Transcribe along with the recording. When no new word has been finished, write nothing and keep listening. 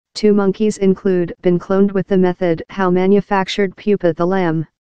Two monkeys include been cloned with the method how manufactured pupa the lamb.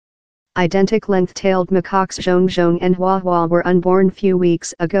 Identical length-tailed macaques Zhongzhong and Huahua were unborn few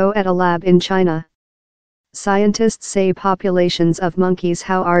weeks ago at a lab in China. Scientists say populations of monkeys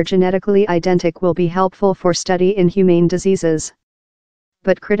how are genetically identical will be helpful for study in humane diseases.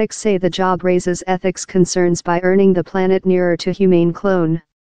 But critics say the job raises ethics concerns by earning the planet nearer to humane clone.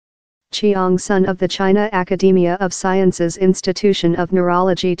 Chiang Sun of the China Academia of Sciences Institution of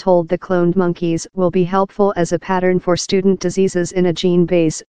Neurology told the cloned monkeys will be helpful as a pattern for student diseases in a gene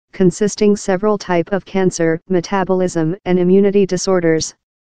base, consisting several type of cancer, metabolism and immunity disorders.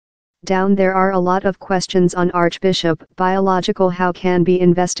 Down there are a lot of questions on Archbishop biological how can be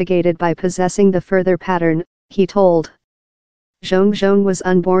investigated by possessing the further pattern, he told. Zhongzhong was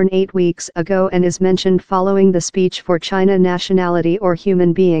unborn 8 weeks ago and is mentioned following the speech for China nationality or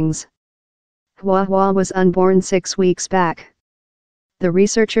human beings. Huahua was unborn 6 weeks back. The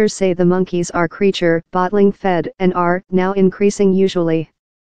researchers say the monkeys are creature bottling fed and are now increasing usually.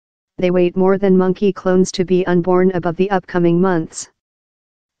 They wait more than monkey clones to be unborn above the upcoming months.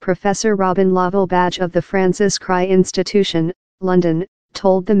 Professor Robin Lovell Badge of the Francis Crick Institution, London,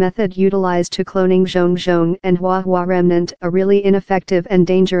 told the method utilized to cloning Zhongzhong and Huahua remnant a really ineffective and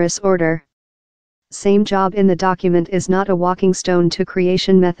dangerous order. Same job in the document is not a walking stone to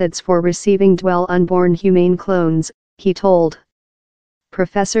creation methods for receiving dwell unborn humane clones, he told.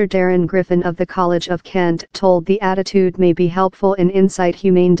 Professor Darren Griffin of the College of Kent told the attitude may be helpful in insight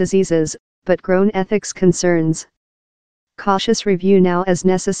humane diseases, but grown ethics concerns. Cautious review now is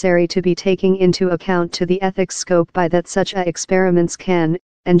necessary to be taking into account to the ethics scope by that such experiments can,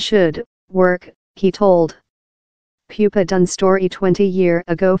 and should, work, he told. Pupa done story 20 years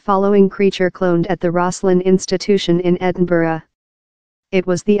ago following creature cloned at the Roslin Institution in Edinburgh. It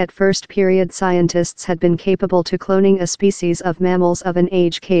was the at first period scientists had been capable to cloning a species of mammals of an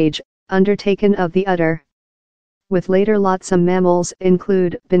age cage, undertaken of the udder. With later lot some mammals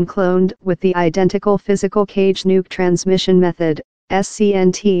include been cloned with the identical physical cage nuke transmission method,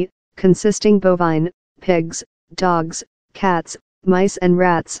 SCNT, consisting bovine, pigs, dogs, cats, mice and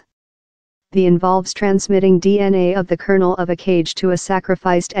rats. The involves transmitting DNA of the kernel of a cage to a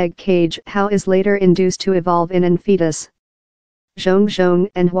sacrificed egg cage how is later induced to evolve in an fetus.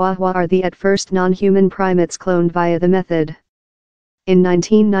 Zhongzhong and Huahua are the at first non-human primates cloned via the method. In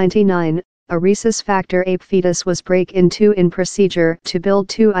 1999, a rhesus factor ape fetus was break into in procedure to build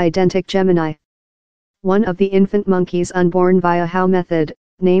 2 identical Gemini. One of the infant monkeys unborn via how method,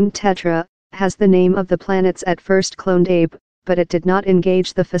 named Tetra, has the name of the planet's at first cloned ape, but it did not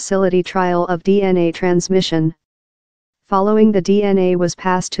engage the facility trial of DNA transmission. Following the DNA was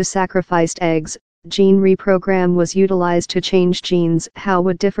passed to sacrificed eggs, gene reprogram was utilized to change genes how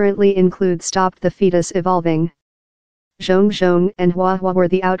would differently include stopped the fetus evolving. Zhongzhong and Huahua were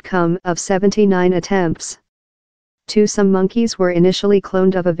the outcome of 79 attempts. Some monkeys were initially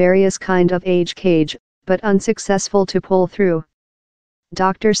cloned of a various kind of age cage, but unsuccessful to pull through.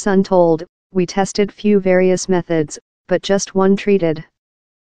 Dr. Sun told, we tested few various methods, but just one treated.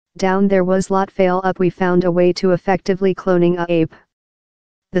 Down there was lot fail up we found a way to effectively cloning a ape.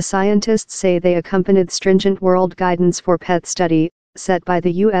 The scientists say they accompanied stringent world guidance for pet study, set by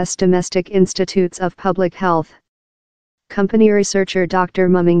the U.S. Domestic Institutes of Public Health. Company researcher Dr.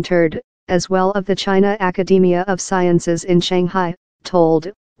 Mumming Turd, as well of the China Academia of Sciences in Shanghai,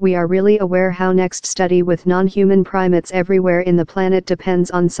 told, we are really aware how next study with non-human primates everywhere in the planet depends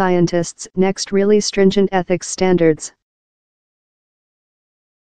on scientists' next really stringent ethics standards.